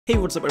Hey,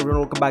 what's up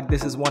everyone, welcome back.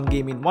 This is One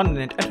Game in 1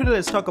 Minute and today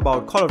let's talk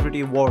about Call of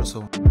Duty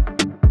Warzone.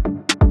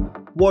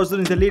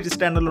 Warzone is the latest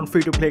standalone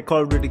free-to-play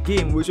Call of Duty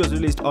game which was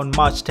released on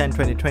March 10,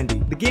 2020.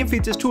 The game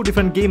features two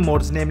different game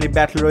modes, namely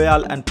Battle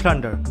Royale and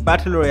Plunder.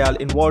 Battle Royale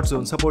in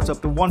Warzone supports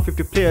up to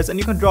 150 players and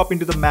you can drop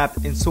into the map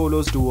in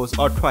solos, duos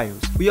or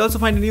trios. We also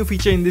find a new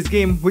feature in this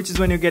game, which is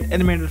when you get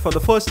eliminated for the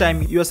first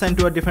time, you are sent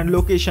to a different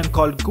location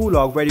called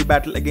Gulag where you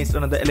battle against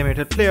another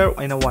eliminated player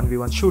in a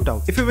 1v1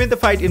 shootout. If you win the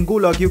fight in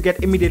Gulag, you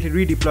get immediately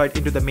redeployed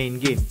into the main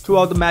game.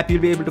 Throughout the map,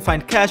 you'll be able to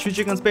find cash which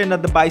you can spend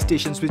at the buy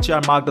stations which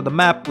are marked on the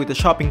map with a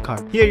shopping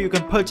cart. Here you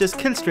can purchase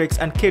kill streaks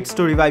and kits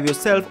to revive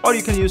yourself, or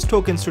you can use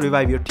tokens to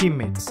revive your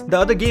teammates. The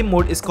other game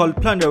mode is called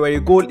Plunder, where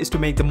your goal is to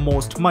make the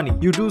most money.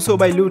 You do so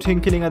by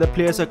looting, killing other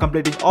players or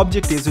completing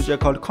objectives which are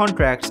called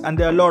contracts, and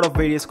there are a lot of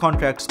various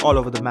contracts all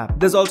over the map.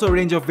 There's also a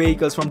range of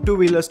vehicles from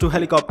two-wheelers to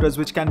helicopters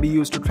which can be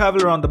used to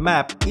travel around the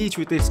map, each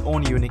with its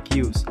own unique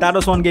use. That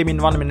was One Game in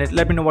 1 Minute.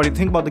 Let me know what you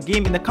think about the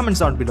game in the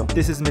comments down below.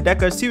 This is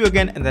Midekar. See you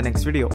again in the next video.